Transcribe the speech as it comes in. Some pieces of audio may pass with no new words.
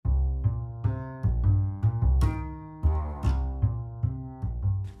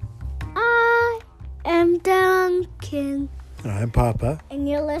Duncan. I'm Papa. And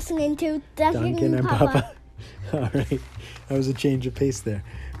you're listening to Duncan and Papa. All right. That was a change of pace there.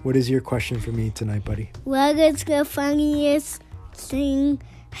 What is your question for me tonight, buddy? What is the funniest thing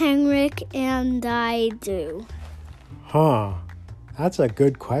Henrik and I do? Huh. That's a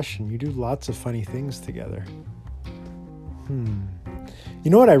good question. You do lots of funny things together.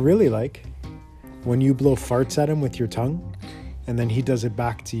 You know what I really like? When you blow farts at him with your tongue, and then he does it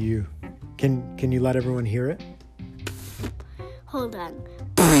back to you. Can you let everyone hear it? Hold on.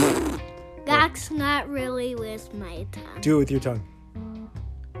 That's not really with my tongue. Do it with your tongue.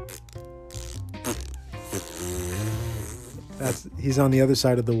 He's on the other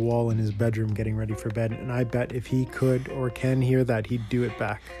side of the wall in his bedroom getting ready for bed, and I bet if he could or can hear that, he'd do it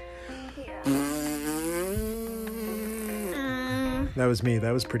back. That was me.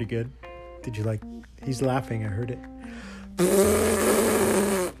 That was pretty good. Did you like? He's laughing. I heard it.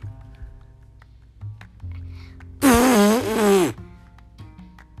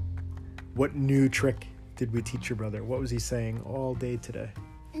 What new trick did we teach your brother? What was he saying all day today?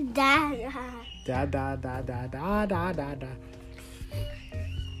 Da. Da da da da da da da da.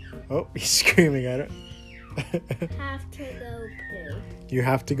 Oh, he's screaming at it. Have to go poo. You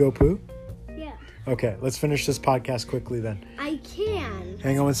have to go poo? Yeah. Okay, let's finish this podcast quickly then. I can.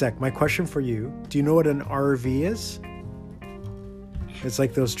 Hang on one sec. My question for you, do you know what an RV is? It's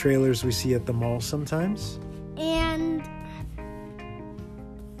like those trailers we see at the mall sometimes. And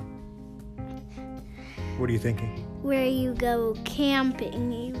What are you thinking? where you go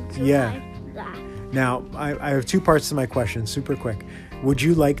camping, you Yeah. drive that. Now, I have two parts to my question, super quick. Would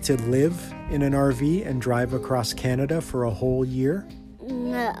you like to live in an RV and drive across Canada for a whole year?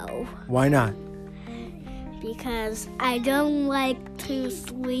 No, Why not? because I don't like to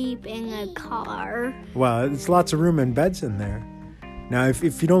sleep in a car. Well, there's lots of room and beds in there. Now, if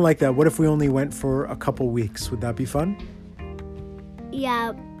you don't like that, what if we only went for a couple weeks? Would that be fun?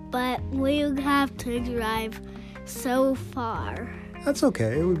 Yeah, but we would have to drive so far. That's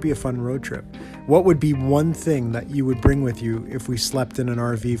okay. It would be a fun road trip. What would be one thing that you would bring with you if we slept in an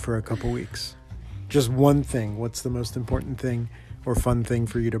RV for a couple weeks? Just one thing. What's the most important thing or fun thing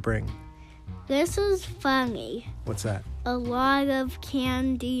for you to bring? This is funny. What's that? A lot of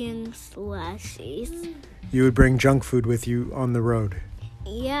candy and slushies. You would bring junk food with you on the road.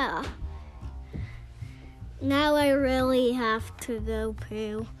 Yeah. Now I really have to go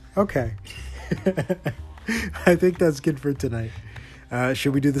poo. Okay. I think that's good for tonight.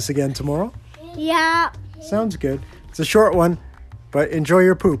 Should we do this again tomorrow? Yeah. Sounds good. It's a short one, but enjoy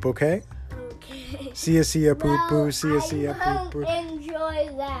your poop, okay? Okay. See ya, poop, poo. See ya, poop, poo. Enjoy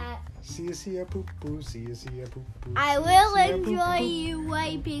that. See ya, poop, poo. See ya, poop, poo. I will enjoy you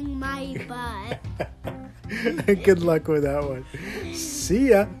wiping my butt. Good luck with that one. See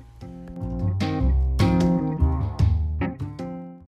ya.